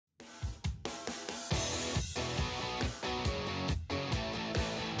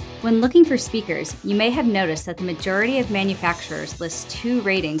When looking for speakers, you may have noticed that the majority of manufacturers list two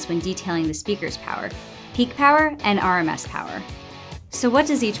ratings when detailing the speaker's power: peak power and RMS power. So what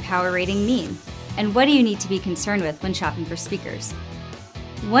does each power rating mean? And what do you need to be concerned with when shopping for speakers?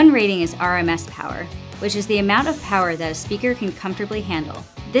 One rating is RMS power, which is the amount of power that a speaker can comfortably handle.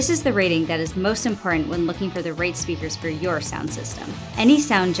 This is the rating that is most important when looking for the right speakers for your sound system. Any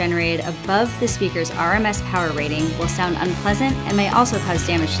sound generated above the speaker's RMS power rating will sound unpleasant and may also cause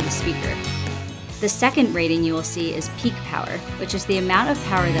damage to the speaker. The second rating you will see is peak power, which is the amount of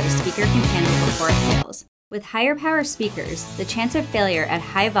power that a speaker can handle before it fails. With higher power speakers, the chance of failure at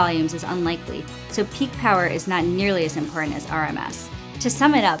high volumes is unlikely, so peak power is not nearly as important as RMS. To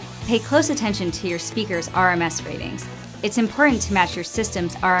sum it up, pay close attention to your speaker's RMS ratings. It's important to match your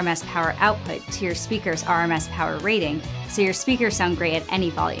system's RMS power output to your speaker's RMS power rating, so your speakers sound great at any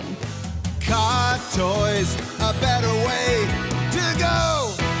volume. Car toys, a better way